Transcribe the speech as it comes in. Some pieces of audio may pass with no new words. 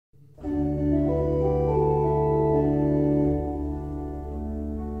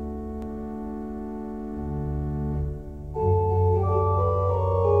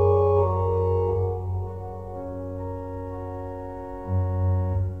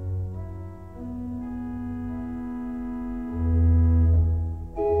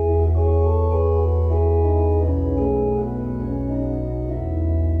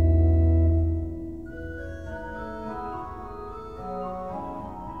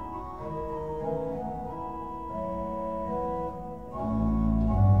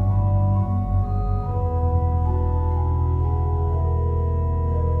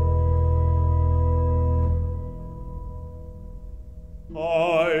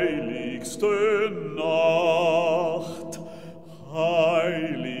Heiligste Nacht,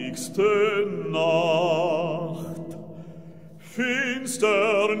 heiligste Nacht.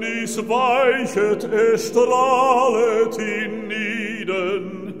 Finsternis weichet, es strahlet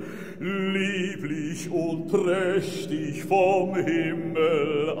hienieden, lieblich und prächtig vom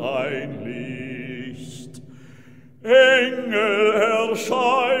Himmel ein Licht. Engel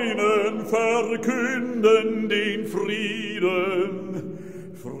erscheinen, verkünden den Frieden,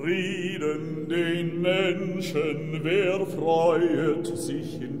 Frieden den Menschen, wer freuet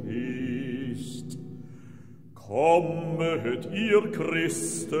sich nicht. Kommet, ihr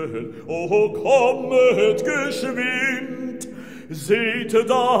Christen, o kommet geschwind, seht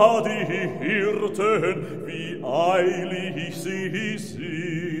da die Hirten, wie eilig sie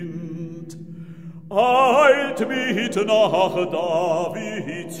sind. Eilt mit nach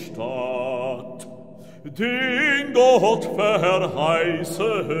Davids Stadt, den Gott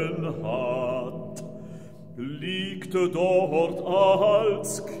verheißen hat, liegt dort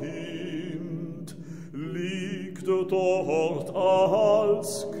als Kind, liegt dort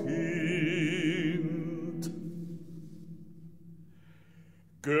als Kind.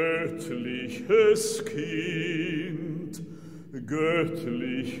 Göttliches Kind,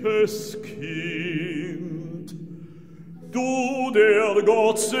 göttliches Kind, du der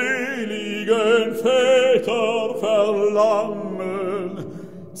gottseligen Väter Verlangen,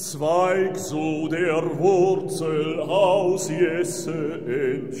 Zweig so der Wurzel aus Jesse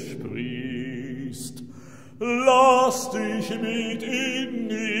entsprießt. Lass dich mit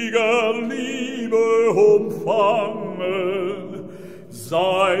inniger Liebe umfangen,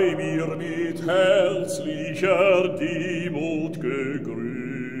 sei mir mit herzlicher Demut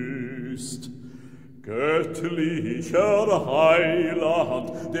gegrüßt. Göttlicher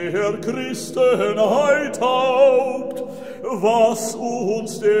Heiland, der Christenheit Haupt, was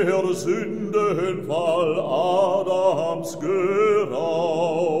uns der Sündenfall Adams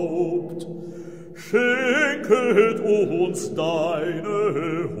geraubt, schenket uns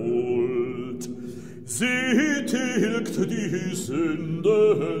deine Huld, sie tilgt die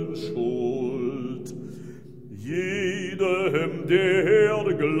Sündenschuld. Jedem, der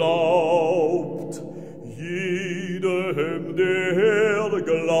glaubt, jedem, der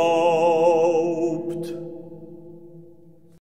glaubt.